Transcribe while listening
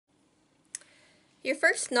Your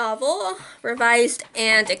first novel, revised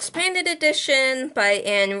and expanded edition by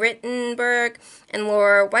Anne Rittenberg and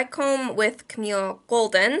Laura Whitcomb with Camille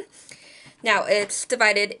Golden. Now it's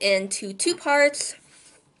divided into two parts.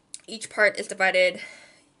 Each part is divided.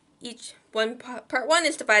 Part one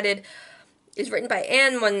is divided. Is written by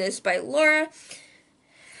Anne. One is by Laura.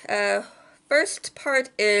 First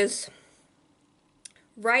part is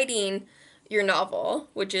writing your novel,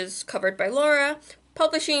 which is covered by Laura.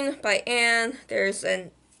 Publishing by Anne. There's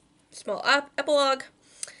a small epilogue.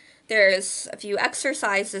 There's a few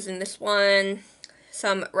exercises in this one.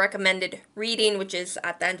 Some recommended reading, which is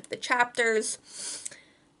at the end of the chapters.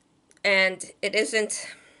 And it isn't...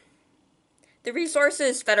 The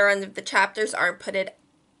resources that are under the chapters aren't put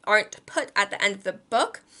at the end of the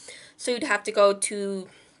book. So you'd have to go to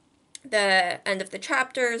the end of the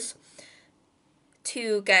chapters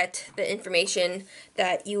to get the information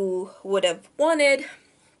that you would have wanted.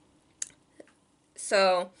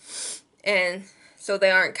 So they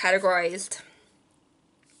aren't categorized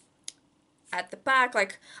at the back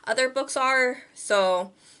like other books are.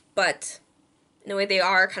 But in a way they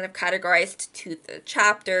are kind of categorized to the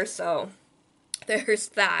chapter, so there's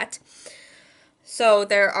that. So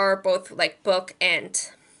there are both like book and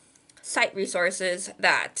site resources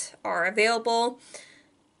that are available.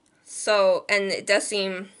 So, and it does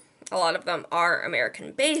seem a lot of them are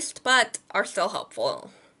American-based, but are still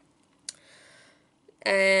helpful.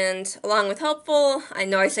 And along with helpful, I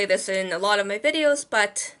know I say this in a lot of my videos,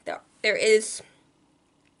 but there is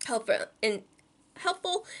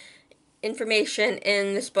helpful information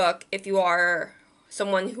in this book if you are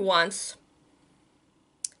someone who wants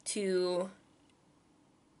to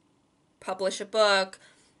publish a book,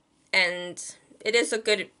 and it is a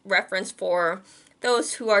good reference for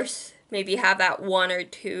those who are maybe have that one or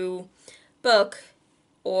two book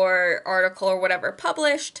or article or whatever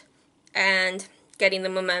published and getting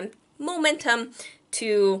the momentum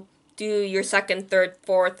to do your second, third,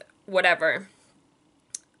 fourth, whatever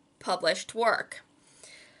published work.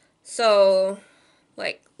 So,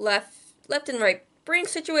 like left and right brain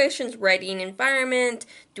situations, writing environment,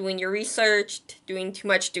 doing your research, doing too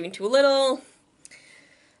much, doing too little.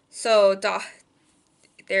 So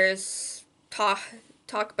there's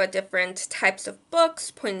talk about different types of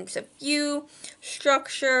books, points of view,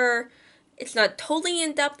 structure. It's not totally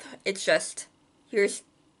in depth. It's just here's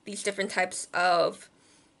these different types of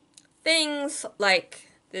things,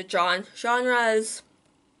 like the genres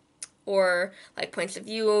or like points of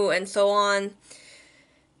view and so on.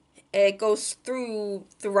 It goes through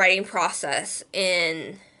the writing process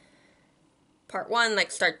in part one,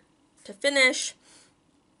 like start to finish,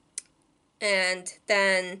 and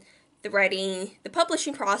then the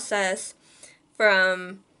publishing process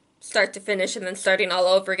from start to finish, and then starting all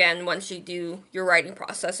over again once you do your writing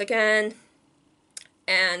process again.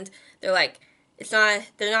 And they're like, they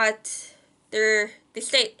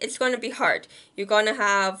state it's going to be hard. You're going to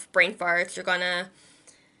have brain farts. You're going to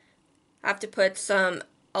have to put some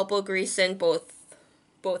elbow grease in both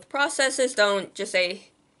processes. Don't just say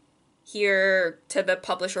here to the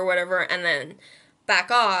publisher or whatever and then back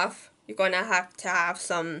off. You're going to have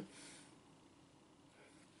some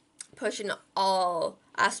push in all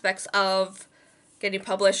aspects of getting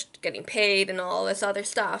published, getting paid, and all this other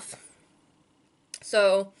stuff.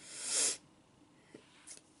 So,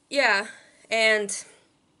 yeah, and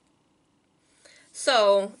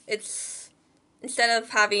so it's, instead of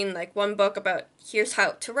having like one book about here's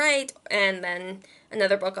how to write and then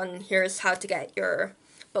another book on here's how to get your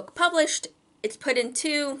book published, it's put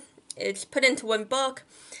into one book.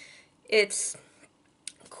 It's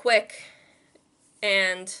quick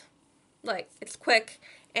and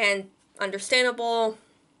understandable.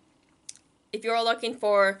 If you're looking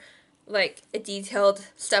for like a detailed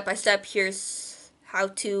step-by-step, here's how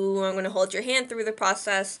to, I'm going to hold your hand through the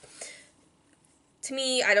process. To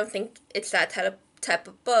me, I don't think it's that type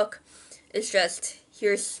of book. It's just,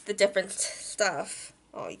 here's the different stuff.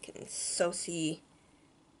 Oh, you can so see.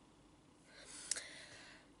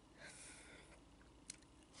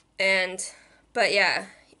 But yeah,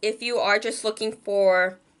 if you are just looking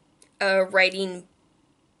for a writing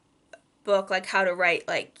book, like how to write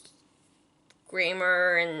like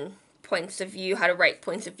grammar and points of view, how to write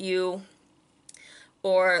points of view,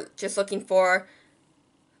 or just looking for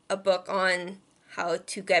a book on how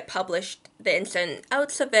to get published, the ins and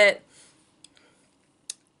outs of it,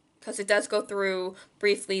 because it does go through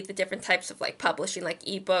briefly the different types of like publishing, like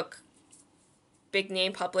ebook, big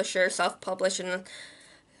name publisher, self-publish, and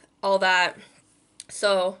all that.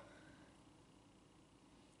 So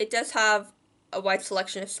it does have a wide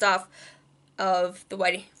selection of stuff of the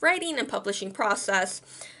writing and publishing process,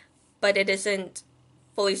 but it isn't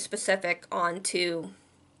fully specific onto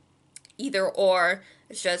either or.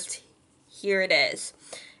 It's just, here it is.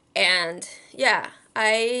 And yeah,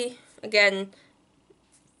 again,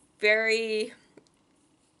 very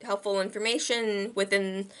helpful information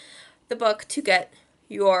within the book to get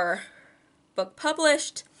your book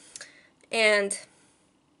published. And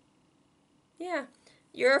yeah,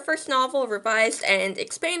 your first novel, revised and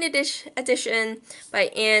expanded edition by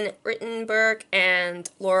Anne Rittenberg and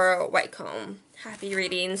Laura Whitcomb. Happy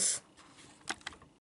readings.